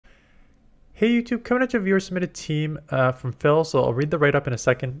Hey YouTube, coming at your viewer submitted team from Phil, so I'll read the write-up in a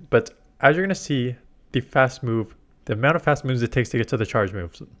second, but as you're going to see, the amount of fast moves it takes to get to the charge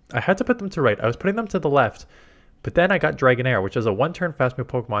moves, I had to put them to right. I was putting them to the left, but then I got Dragonair, which is a one-turn fast move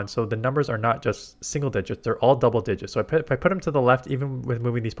Pokemon, so the numbers are not just single digits, they're all double digits. So if I put them to the left, even with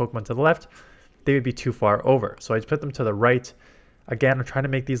moving these Pokemon to the left, they would be too far over. So I just put them to the right. Again, I'm trying to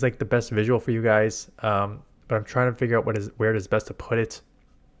make these like the best visual for you guys, but I'm trying to figure out where it is best to put it.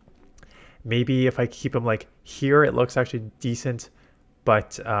 Maybe if I keep them like here, it looks actually decent,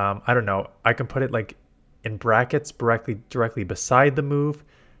 but I don't know. I can put it like in brackets directly beside the move,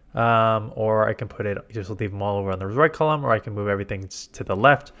 or I can put it, just leave them all over on the right column, or I can move everything to the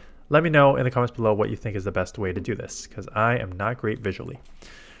left. Let me know in the comments below what you think is the best way to do this, because I am not great visually.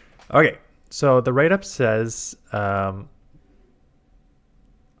 Okay, so the write-up says, I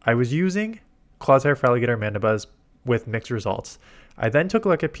was using Clodsire, Feraligatr, Mandibuzz with mixed results. I then took a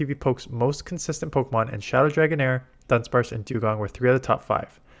look at PVPOKE's most consistent Pokemon, and Shadow Dragonair, Dunsparce, and Dugong were 3 of the top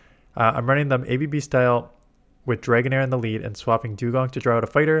 5. I'm running them ABB style with Dragonair in the lead and swapping Dugong to draw out a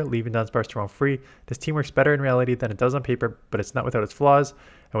fighter, leaving Dunsparce to roam free. This team works better in reality than it does on paper, but it's not without its flaws.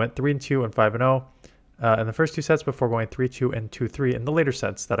 I went 3-2 and 5-0 in the first 2 sets before going 3-2 and 2-3 in the later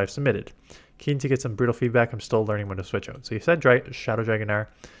sets that I've submitted. Keen to get some brutal feedback. I'm still learning when to switch out. So you said Shadow Dragonair.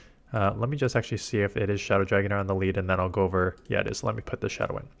 Let me just actually see if it is Shadow Dragonair on the lead, and then I'll go over, yeah, it is. Let me put the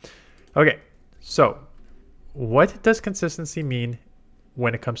Shadow in. Okay, so what does consistency mean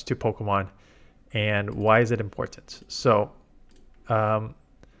when it comes to Pokemon, and why is it important? So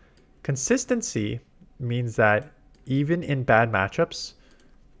consistency means that even in bad matchups,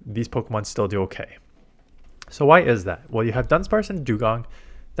 these Pokemon still do okay. So why is that? Well, you have Dunsparce and Dugong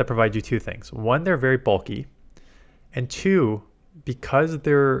that provide you 2 things. 1, they're very bulky, and 2, because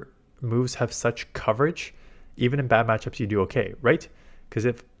they're moves have such coverage, even in bad matchups you do okay, right? Because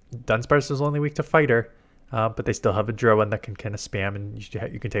if Dunsparce is only weak to fighter, but they still have a drill one that can kind of spam, and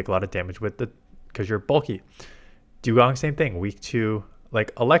you can take a lot of damage with it because you're bulky. Dugong, same thing, weak to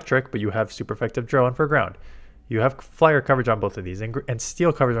like electric, but you have super effective drill one for ground. You have flyer coverage on both of these, and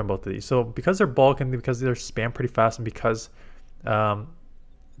steel coverage on both of these. So because they're bulk and because they're spam pretty fast, and because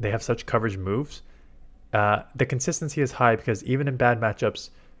they have such coverage moves, the consistency is high, because even in bad matchups,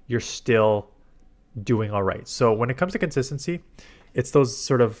 you're still doing all right. So when it comes to consistency, it's those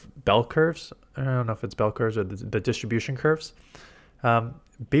sort of bell curves. I don't know if it's bell curves or the distribution curves.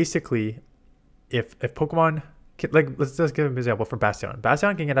 Basically, if Pokemon, let's just give an example for Bastion.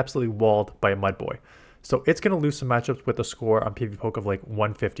 Bastion can get absolutely walled by a Mudboy. So it's going to lose some matchups with a score on PvPoke of like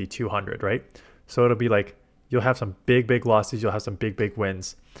 150, 200, right? So it'll be like, you'll have some big losses, you'll have some big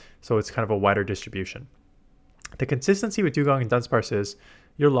wins. So it's kind of a wider distribution. The consistency with Dugong and Dunsparce is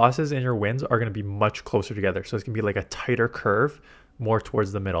your losses and your wins are going to be much closer together. So it's going to be like a tighter curve, more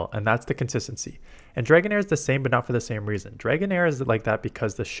towards the middle. And that's the consistency. And Dragonair is the same, but not for the same reason. Dragonair is like that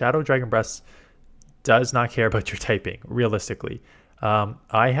because the Shadow Dragon Breath does not care about your typing, realistically.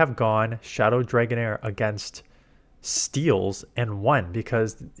 I have gone Shadow Dragonair against Steels and won,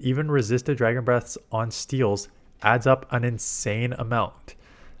 because even resisted Dragon Breaths on Steels adds up an insane amount.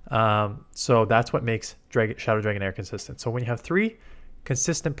 So that's what makes Shadow Dragonair consistent. So when you have 3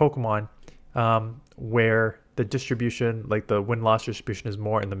 consistent Pokemon, where the distribution, like the win-loss distribution, is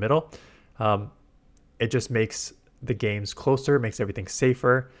more in the middle, it just makes the games closer, makes everything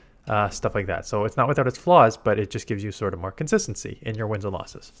safer, stuff like that. So it's not without its flaws, but it just gives you sort of more consistency in your wins and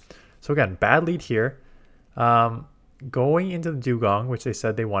losses. So again, bad lead here. Going into the Dugong, which they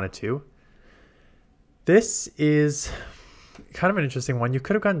said they wanted to. This is kind of an interesting one. You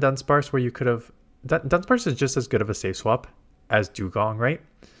could have gone Dunsparce, where you could have... Dunsparce is just as good of a safe swap as Dugong, right?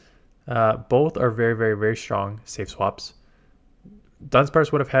 Both are very strong safe swaps.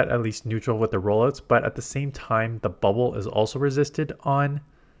 Dunsparce would have had at least neutral with the rollouts, but at the same time, the bubble is also resisted on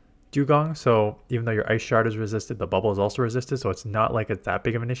Dugong. So even though your Ice Shard is resisted, the bubble is also resisted. So it's not like it's that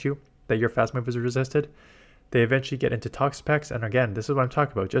big of an issue that your fast move is resisted. They eventually get into Toxapex, and again, this is what I'm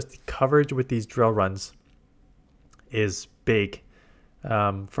talking about. Just the coverage with these drill runs is big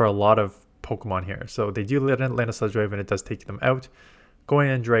for a lot of Pokemon here. So they do land a Sludge Wave, and it does take them out. Going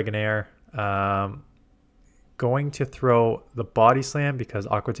in Dragonair, going to throw the Body Slam because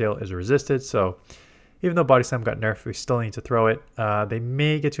Aqua Tail is resisted. So even though Body Slam got nerfed, we still need to throw it. They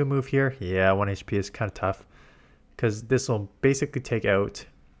may get to a move here. Yeah, 1 HP is kind of tough, because this will basically take out...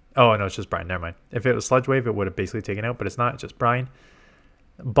 Oh, no, it's just Brine. Never mind. If it was Sludge Wave, it would have basically taken out, but it's not. It's just Brine.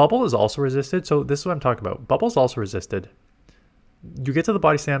 Bubble is also resisted. So this is what I'm talking about. Bubble's also resisted. You get to the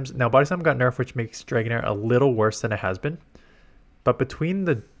Body Slams. Now, Body Slam got nerfed, which makes Dragonair a little worse than it has been. But between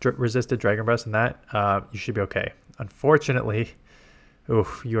the resisted Dragon Breath and that, you should be okay. Unfortunately,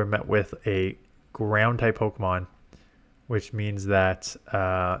 oof, you are met with a ground type Pokemon, which means that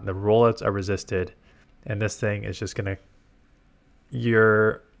the rollouts are resisted, and this thing is just gonna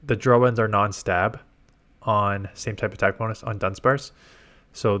the draw ones are non-stab on same type attack bonus on dunsparce,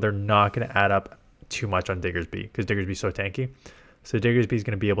 so they're not gonna add up too much on Diggersby because Diggersby's so tanky. So Diggersby is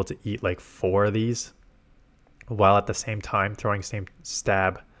gonna be able to eat like 4 of these while at the same time throwing same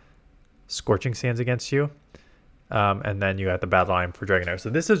stab Scorching Sands against you. And then you got the Battle Line for Dragonair. So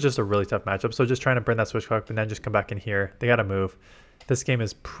this is just a really tough matchup. So just trying to burn that Switch Clock, and then just come back in here. They got to move. This game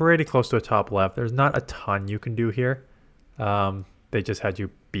is pretty close to a top left. There's not a ton you can do here. They just had you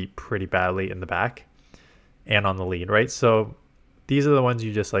beat pretty badly in the back and on the lead, right? So these are the ones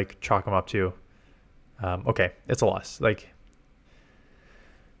you just like chalk them up to. Okay, it's a loss. Like,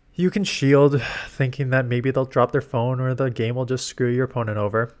 you can shield thinking that maybe they'll drop their phone or the game will just screw your opponent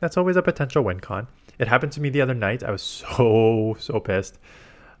over. That's always a potential win con. It happened to me the other night. I was so pissed.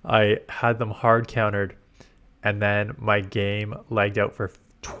 I had them hard countered, and then my game lagged out for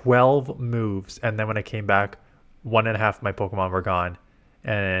 12 moves. And then when I came back, 1.5 of my Pokemon were gone.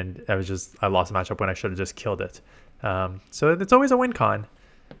 And I lost the matchup when I should have just killed it. So it's always a win con.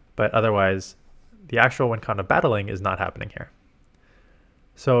 But otherwise, the actual win con of battling is not happening here.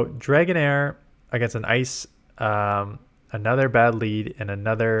 So Dragonair against an Ice, another bad lead and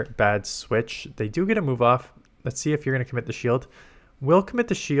another bad switch. They do get a move off. Let's see if you're going to commit the shield. We'll commit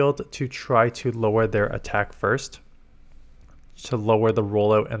the shield to try to lower their attack first, to lower the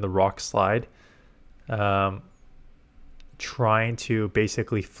rollout and the rock slide. Trying to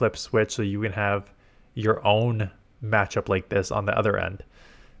basically flip switch so you can have your own matchup like this on the other end.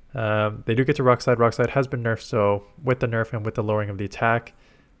 They do get to rock slide. Rock slide has been nerfed, so with the nerf and with the lowering of the attack,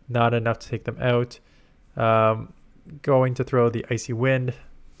 not enough to take them out. Going to throw the Icy Wind,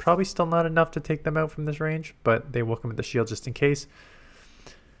 probably still not enough to take them out from this range, but they will commit the shield just in case.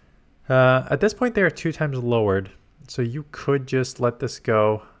 At this point, they are 2 times lowered, so you could just let this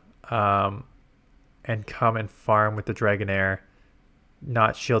go and come and farm with the Dragonair,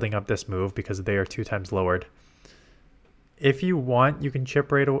 not shielding up this move because they are 2 times lowered. If you want, you can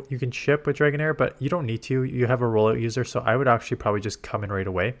chip with Dragonair, but you don't need to. You have a rollout user, so I would actually probably just come in right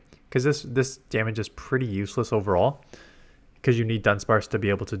away because this damage is pretty useless overall because you need Dunsparce to be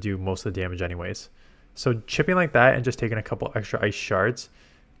able to do most of the damage anyways. So chipping like that and just taking a couple extra ice shards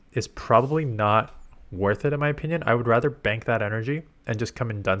is probably not worth it in my opinion. I would rather bank that energy and just come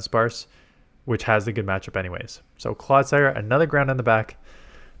in Dunsparce, which has the good matchup anyways. So Clodsire, another ground on the back,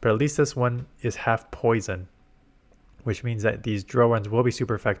 but at least this one is half poison, which means that these drill runs will be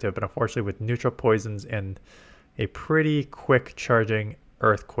super effective, but unfortunately with neutral poisons and a pretty quick charging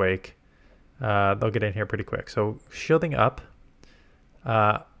Earthquake, they'll get in here pretty quick. So shielding up,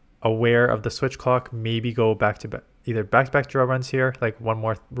 aware of the switch clock, maybe go either back-to-back drill runs here, like one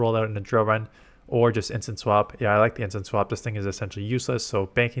more rollout in a drill run, or just instant swap. Yeah, I like the instant swap. This thing is essentially useless, so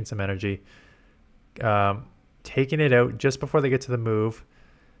banking some energy, taking it out just before they get to the move.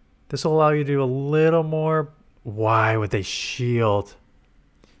 This will allow you to do a little more. Why would they shield?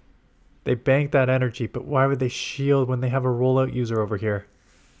 They bank that energy, but why would they shield when they have a rollout user over here?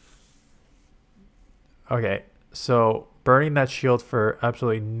 Okay, so burning that shield for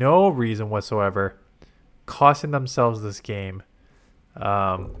absolutely no reason whatsoever, costing themselves this game.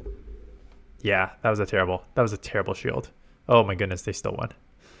 Yeah, that was a terrible shield. Oh my goodness, they still won.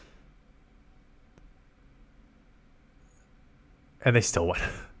 And they still won.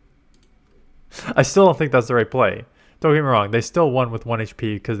 I still don't think that's the right play. Don't get me wrong. They still won with 1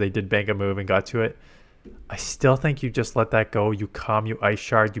 HP because they did bank a move and got to it. I still think you just let that go. You calm, you Ice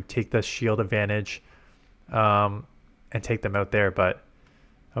Shard, you take the shield advantage and take them out there. But,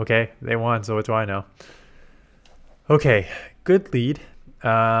 okay, they won, so what do I know? Okay, good lead.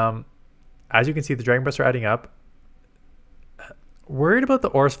 As you can see, the Dragon Breaths are adding up. Worried about the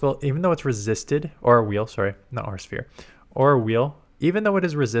Aurosville, even though it's resisted, or a wheel, sorry, not Aurossphere, or a wheel, even though it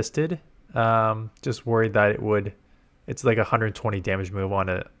is resisted. Just worried that it's like a 120 damage move on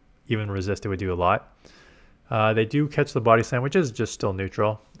it. Even resist, it would do a lot. They do catch the Body Slam, which is just still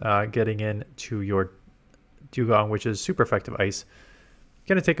neutral. Getting into your Dugong, which is super effective ice.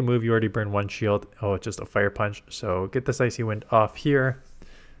 Gonna take a move, you already burned 1 shield. Oh, it's just a Fire Punch. So get this Icy Wind off here.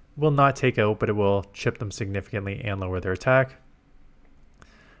 Will not take out, but it will chip them significantly and lower their attack.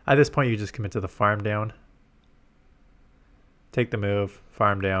 At this point, you just commit to the farm down. Take the move,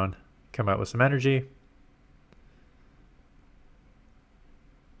 farm down. Come out with some energy.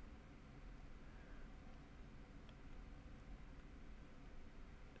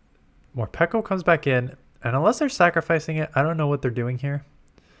 Morpeko comes back in, and unless they're sacrificing it, I don't know what they're doing here.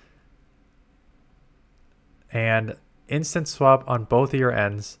 And instant swap on both of your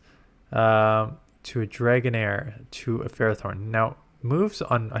ends to a Dragonair, to a Ferrothorn. Now, moves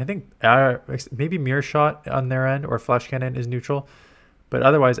on, I think, maybe Mirror Shot on their end or Flash Cannon is neutral. But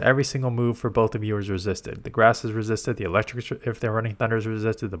otherwise, every single move for both of you is resisted. The Grass is resisted. The Electric, if they're running Thunder, is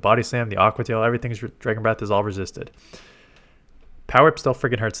resisted. The Body Slam, the Aqua Tail, everything's Dragon Breath is all resisted. Power Whip still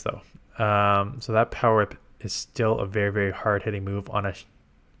friggin' hurts though. So that Power Whip is still a very, very hard hitting move on a.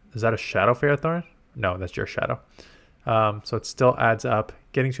 Is that a Shadow Ferrothorn? No, that's your Shadow. So it still adds up.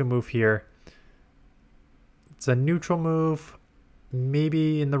 Getting to a move here. It's a neutral move,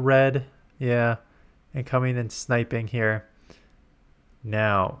 maybe in the red. Yeah, and coming and sniping here.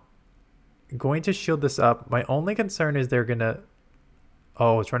 Now, going to shield this up. My only concern is they're going to...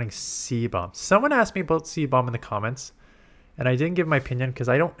 Oh, it's running Seed Bomb. Someone asked me about Seed Bomb in the comments, and I didn't give my opinion because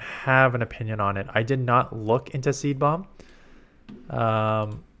I don't have an opinion on it. I did not look into Seed Bomb.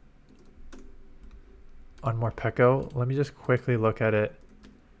 On Morpeko, let me just quickly look at it.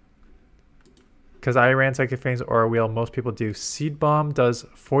 Because I ran Psychic Fangs or a wheel, most people do. Seed Bomb does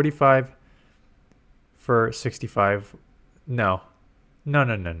 45 for 65. No.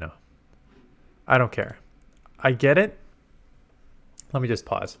 No. I don't care. I get it. Let me just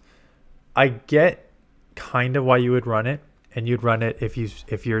pause. I get kind of why you would run it, and you'd run it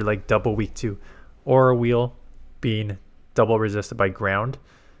if you're like double weak to Aura Wheel being double resisted by ground.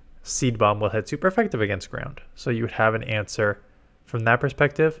 Seed Bomb will hit super effective against ground, so you would have an answer from that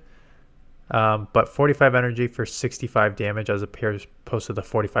perspective. But 45 energy for 65 damage as opposed to the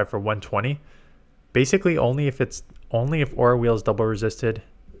 45 for 120. Basically, only if Aura Wheel is double resisted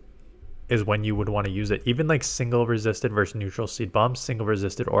is when you would want to use it. Even like single resisted versus neutral Seed Bomb, single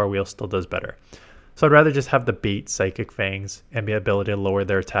resisted Aura Wheel still does better. So I'd rather just have the bait Psychic Fangs and the ability to lower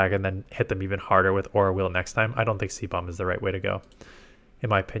their attack and then hit them even harder with Aura Wheel next time. I don't think Seed Bomb is the right way to go, in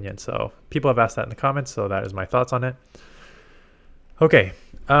my opinion. So people have asked that in the comments, so that is my thoughts on it. Okay.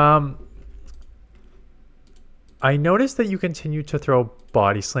 I noticed that you continue to throw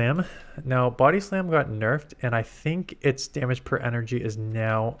Body Slam. Now, Body Slam got nerfed, and I think its damage per energy is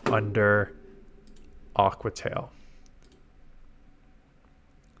now under Aqua Tail.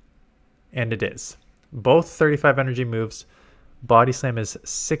 And it is. Both 35 energy moves. Body Slam is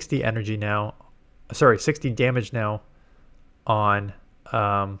 60 energy now. Sorry, 60 damage now on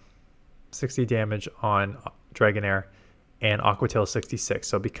 60 damage on Dragonair, and Aqua Tail is 66.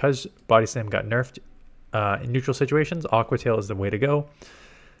 So because Body Slam got nerfed, in neutral situations, Aqua Tail is the way to go.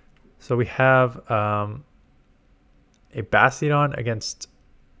 So we have a Bastiodon against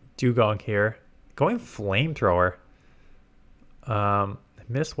Dugong here. Going Flamethrower. I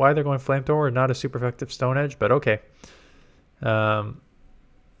missed why they're going Flamethrower, not a super effective Stone Edge, but okay. Dugong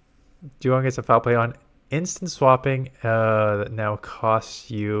gets a Foul Play on. Instant swapping that now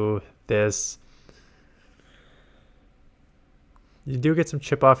costs you this. You do get some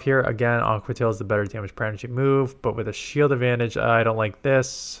chip off here. Again, Aqua Tail is the better damage per energy move, but with a shield advantage, I don't like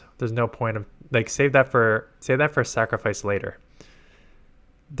this. There's no point of like save that for sacrifice later.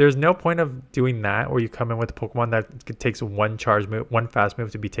 There's no point of doing that where you come in with a Pokemon that takes one charge move, one fast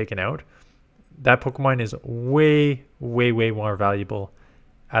move to be taken out. That Pokemon is way more valuable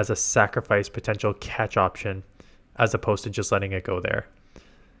as a sacrifice potential catch option as opposed to just letting it go there.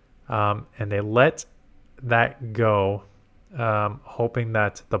 And they let that go. Hoping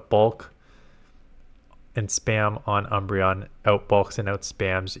that the bulk and spam on Umbreon outbulks and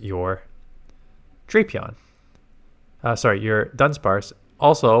outspams your Drapion. Your Dunsparce.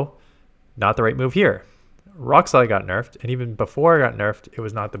 Also, not the right move here. Rock Slide got nerfed, and even before it got nerfed, it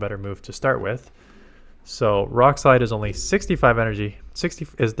was not the better move to start with. So Rock Slide is only 65 energy.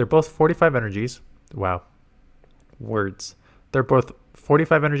 They're both 45 energies. Wow. Words. They're both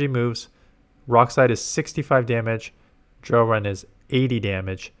 45 energy moves. Rock Slide is 65 damage. Drill Run is 80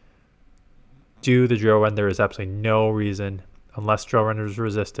 damage. Do the Drill Run. There is absolutely no reason, unless Drill Run is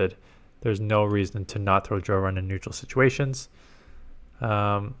resisted, there's no reason to not throw Drill Run in neutral situations.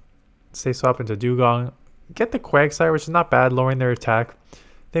 Stay swap into Dugong. Get the Quagsire, which is not bad, lowering their attack.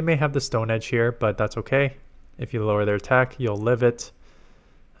 They may have the Stone Edge here, but that's okay. If you lower their attack, you'll live it.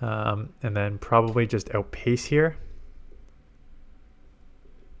 And then probably just outpace here.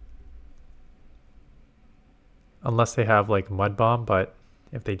 Unless they have like Mud Bomb, but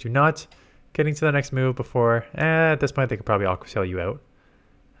if they do not, getting to the next move before, at this point they could probably Aqua Tail you out.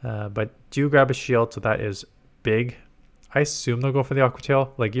 But do grab a shield, so that is big. I assume they'll go for the Aqua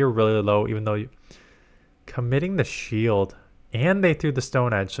Tail. Like, you're really low, even though you committing the shield, and they threw the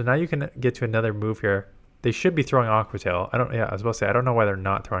Stone Edge, so now you can get to another move here. They should be throwing Aqua Tail. I was about to say, I don't know why they're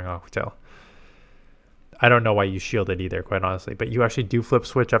not throwing Aqua Tail. I don't know why you shielded either, quite honestly, but you actually do flip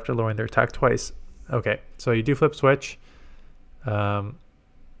switch after lowering their attack twice. Okay, so you do flip switch.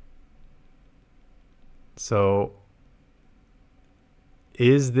 So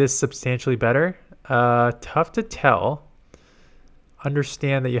is this substantially better? Tough to tell.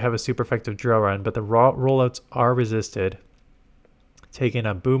 Understand that you have a super effective drill run, but the rollouts are resisted, taking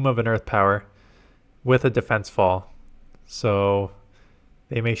a boom of an earth power with a defense fall. So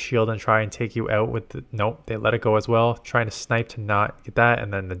they may shield and try and take you out with the, nope, they let it go as well, trying to snipe to not get that.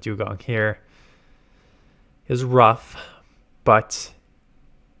 And then the dugong here is rough, but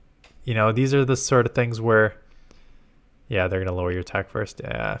you know, these are the sort of things where, yeah, they're gonna lower your attack first.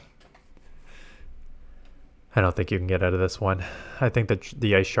 Yeah, I don't think you can get out of this one. I think that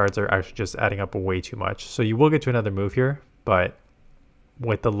the ice shards are actually just adding up way too much. So you will get to another move here, but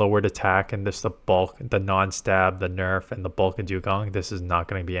with the lowered attack and this, the bulk, the non-stab, the nerf, and the bulk of dugong, this is not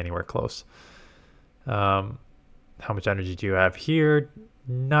going to be anywhere close. How much energy do you have here?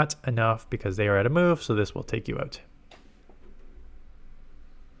 Not enough because they are at a move, so this will take you out.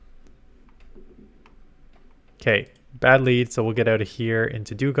 Okay, bad lead, so we'll get out of here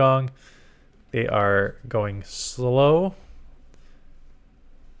into dugong. They are going slow.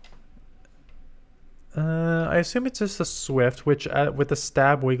 I assume it's just a swift, which with the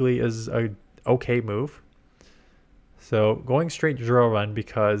stab wiggly is a okay move. So going straight drill run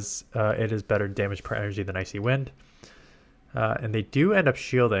because it is better damage per energy than icy wind. And they do end up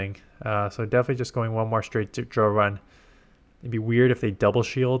shielding. So definitely just going one more straight drill run. It'd be weird if they double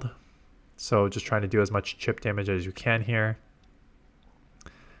shield. So just trying to do as much chip damage as you can here.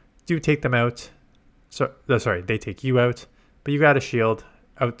 Do take them out. So sorry, they take you out, but you got a shield.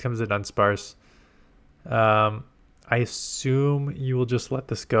 Out comes the dunsparce. I assume you will just let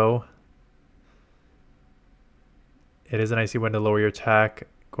this go. It is an icy wind to lower your attack.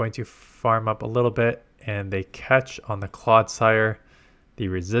 Going to farm up a little bit, and they catch on the Clodsire. The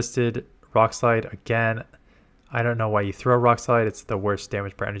resisted rock slide again. I don't know why you throw rock slide. It's the worst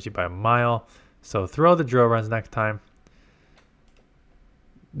damage per energy by a mile. So throw the drill runs next time.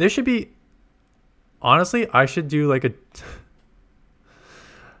 There should be, honestly, I should do like a,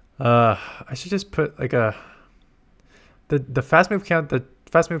 I should just put like a, the fast move count, the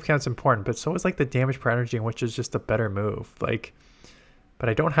fast move count's important, but so is like the damage per energy, which is just a better move. Like, but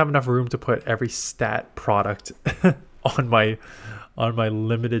I don't have enough room to put every stat product on my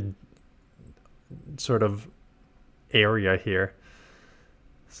limited sort of area here.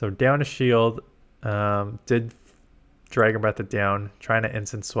 So down a shield, did Dragon Breath it down, trying to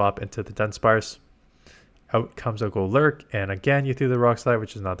instant swap into the dunsparce. Out comes a Go Lurk, and again you threw the rock slide,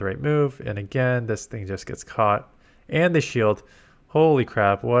 which is not the right move, and again this thing just gets caught, and they shield. Holy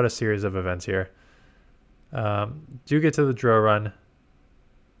crap, what a series of events here. Do get to the drill run.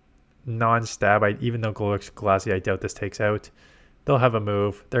 Non-stab, even though Go Lurk's glassy, I doubt this takes out. They'll have a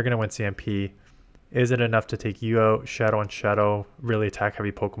move, they're going to win CMP. Is it enough to take you out? Shadow on Shadow, really attack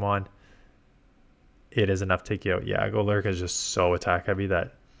heavy Pokemon. It is enough to take you out. Yeah, Go Lurk is just so attack heavy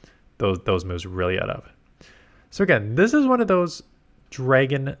that those moves really add up. So again, this is one of those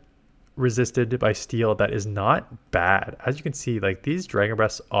dragon resisted by steel that is not bad. As you can see, like these Dragon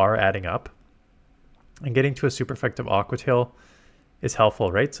Breaths are adding up. And getting to a super effective Aqua Tail is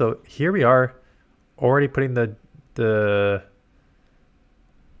helpful, right? So here we are already putting the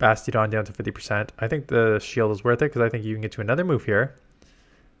Bastiodon down to 50%. I think the shield is worth it because I think you can get to another move here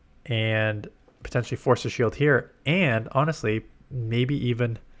and potentially force a shield here, and honestly maybe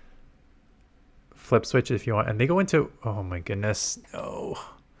even flip switch if you want. And they go into, oh my goodness, no,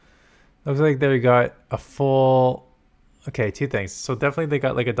 looks like they got a full, okay, two things. So definitely they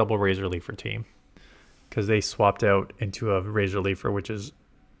got like a double Razor Leafer team because they swapped out into a Razor Leafer, which is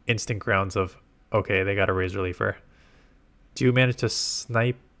instant grounds of, okay, they got a Razor Leafer. Do you manage to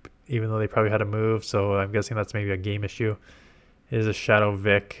snipe even though they probably had a move? So I'm guessing that's maybe a game issue. It is a Shadow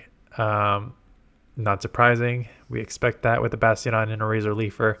Vic. Not surprising. We expect that with the Bastiodon and a Razor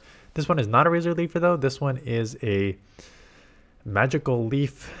Leafer. This one is not a Razor Leafer though. This one is a Magical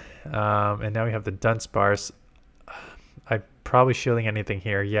Leaf. And now we have the Dunsparce. I'm probably shielding anything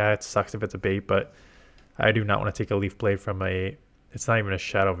here. Yeah, it sucks if it's a bait, but I do not want to take a Leaf Blade from a, it's not even a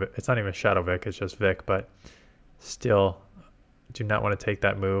Shadow Vic. It's not even a Shadow Vic, it's just Vic, but still do not want to take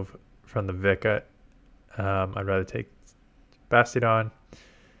that move from the Vic. I'd rather take Bastiodon.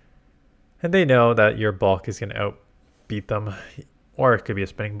 And they know that your bulk is going to outbeat them. Or it could be a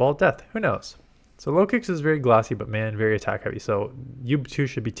spinning ball of death. Who knows? So low kicks is very glassy, but man, very attack heavy. So you two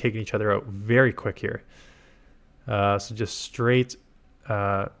should be taking each other out very quick here. So just straight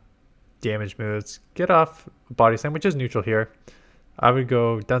damage moves. Get off body slam, which is neutral here. I would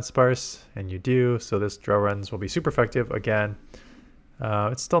go Dunsparce, and you do. So this drill runs will be super effective again.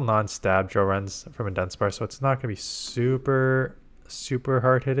 It's still non-stab drill runs from a dunsparce, so it's not going to be super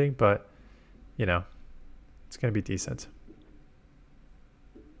hard hitting, but you know, it's going to be decent.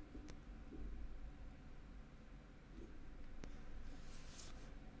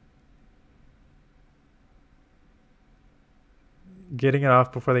 Getting it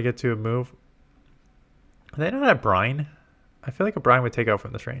off before they get to a move. Are they not at brine? I feel like a brine would take out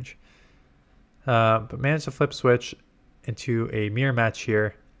from this range. But managed to flip switch into a mirror match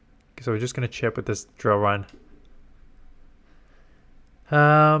here. So we're just going to chip with this drill run.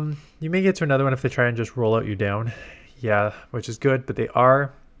 You may get to another one if they try and just roll out you down. Yeah, which is good, but they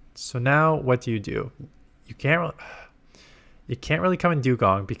are. So now what do? You can't really come in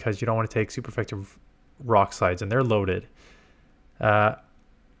Dugong because you don't want to take super effective rock slides, and they're loaded.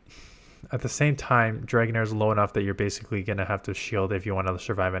 At the same time, Dragonair is low enough that you're basically going to have to shield if you want to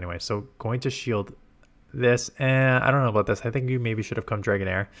survive anyway. So going to shield this, I don't know about this. I think you maybe should have come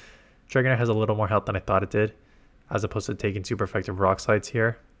Dragonair. Dragonair has a little more health than I thought it did, as opposed to taking super effective rock slides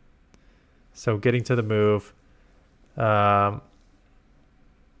here. So getting to the move.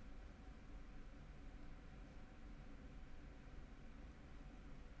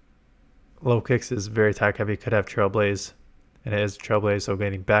 Low kicks is very attack heavy. Could have Trailblaze. And it is Trailblaze, so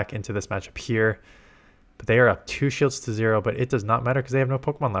getting back into this matchup here. But they are up 2 shields to 0, but it does not matter because they have no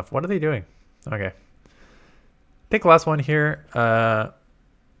Pokemon left. What are they doing? Okay. I think last one here.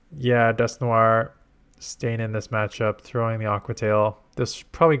 Yeah, Dust Noir staying in this matchup, throwing the Aqua Tail. This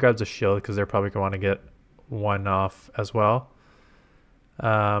probably grabs a shield because they're probably going to want to get one off as well.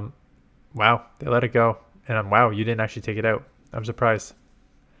 Wow, they let it go. And wow, you didn't actually take it out. I'm surprised.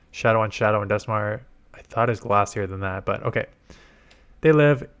 Shadow on Shadow and Dust Noir. I thought it was glassier than that, but okay. They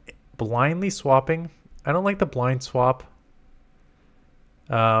live blindly swapping. I don't like the blind swap.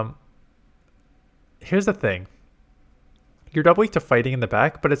 Here's the thing. You're double weak to fighting in the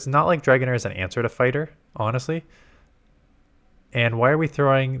back, but it's not like Dragonair is an answer to fighter, honestly. And why are we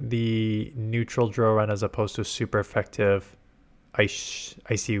throwing the neutral drill run as opposed to super effective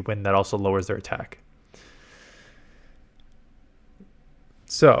icy wind that also lowers their attack?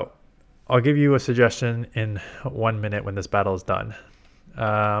 So I'll give you a suggestion in 1 minute when this battle is done.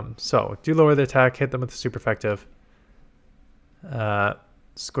 So do lower the attack, hit them with the super effective.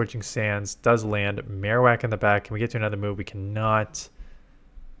 Scorching Sands does land. Marowak in the back. Can we get to another move? We cannot.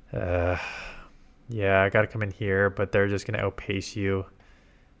 Yeah, I got to come in here, but they're just going to outpace you.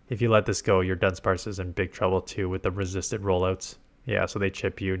 If you let this go, your Dunsparce is in big trouble too with the resisted rollouts. Yeah, so they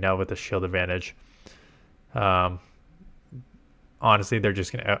chip you now with the shield advantage. Honestly, they're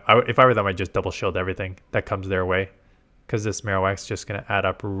just going to... If I were them, I'd just double shield everything that comes their way. Because this Marowak's just going to add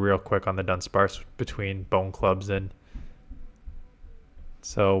up real quick on the Dunsparce between Bone Clubs and...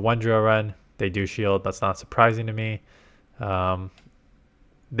 So one drill run, they do shield. That's not surprising to me.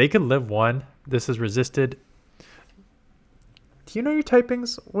 They could live one. This is resisted. Do you know your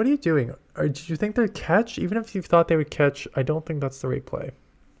typings? What are you doing? Or did you think they'd catch? Even if you thought they would catch, I don't think that's the right play.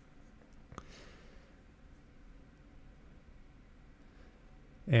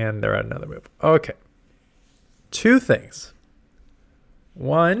 And they're at another move. Okay. 2 things.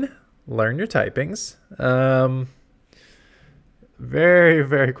 1, learn your typings. Very,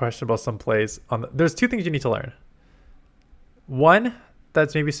 very questionable some plays. There's 2 things you need to learn. 1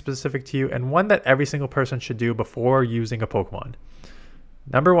 that's maybe specific to you, and 1 that every single person should do before using a Pokemon.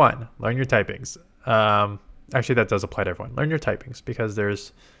 Number 1, learn your typings. Actually, that does apply to everyone. Learn your typings because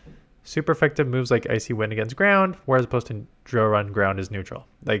there's super effective moves like Icy Wind against ground, whereas opposed to Drill Run, ground is neutral.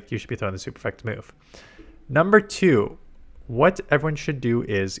 Like, you should be throwing the super effective move. Number 2, what everyone should do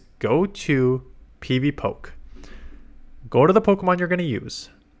is go to PVPOKE. Go to the Pokemon you're going to use.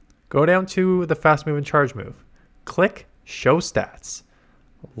 Go down to the fast move and charge move. Click show stats.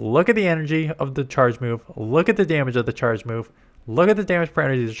 Look at the energy of the charge move. Look at the damage of the charge move. Look at the damage per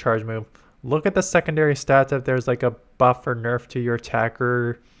energy of the charge move. Look at the secondary stats if there's like a buff or nerf to your attack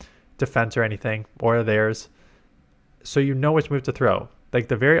or defense or anything, or theirs. So you know which move to throw. Like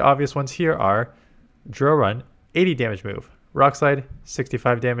the very obvious ones here are Drill Run, 80 damage move. Rock Slide,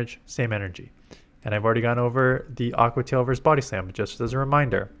 65 damage, same energy. And I've already gone over the Aqua Tail versus Body Slam, but just as a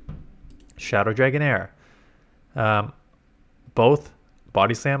reminder. Shadow Dragonair. Both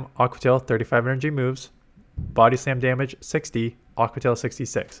Body Slam, Aqua Tail, 35 energy moves. Body Slam damage, 60. Aqua Tail,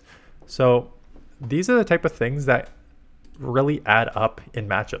 66. So these are the type of things that really add up in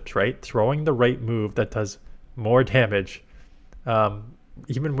matchups, right? Throwing the right move that does more damage,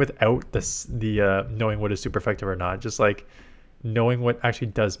 even without the knowing what is super effective or not. Just like knowing what actually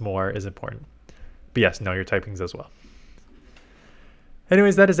does more is important. But yes, know your typings as well.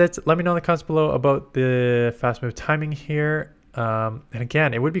 Anyways, that is it. Let me know in the comments below about the fast move timing here. And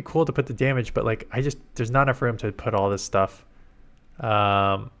again, it would be cool to put the damage, but like there's not enough room to put all this stuff.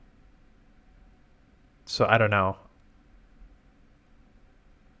 So I don't know.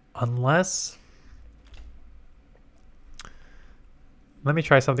 Unless, let me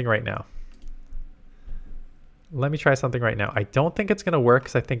try something right now. I don't think it's going to work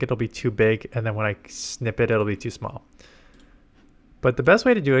because I think it'll be too big, and then when I snip it, it'll be too small. But the best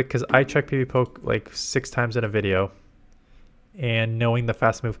way to do it, because I check PVPOKE like 6 times in a video, and knowing the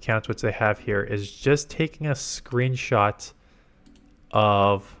fast move counts, which they have here, is just taking a screenshot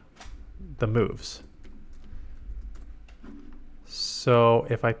of the moves. So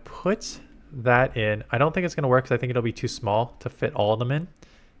if I put that in, I don't think it's going to work because I think it'll be too small to fit all of them in,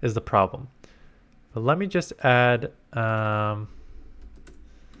 is the problem. But let me just add, let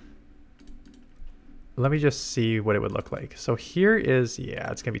me just see what it would look like. So here is, yeah,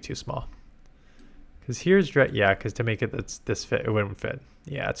 it's going to be too small. Because here's, yeah, because to make it this fit, it wouldn't fit.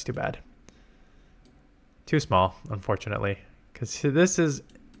 Yeah, it's too bad. Too small, unfortunately. Because this is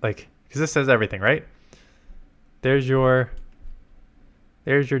like, because this says everything, right? There's your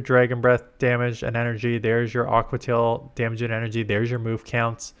Dragon Breath damage and energy. There's your Aqua Tail damage and energy. There's your move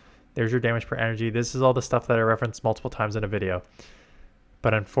counts. There's your damage per energy. This is all the stuff that I referenced multiple times in a video.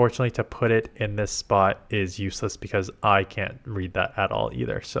 But unfortunately, to put it in this spot is useless because I can't read that at all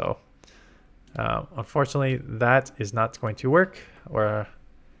either. So unfortunately, that is not going to work. Or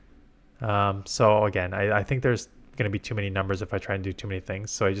so again, I think there's going to be too many numbers if I try and do too many things.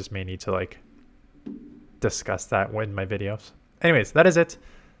 So I just may need to like discuss that in my videos. Anyways, that is it.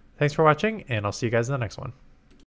 Thanks for watching, and I'll see you guys in the next one.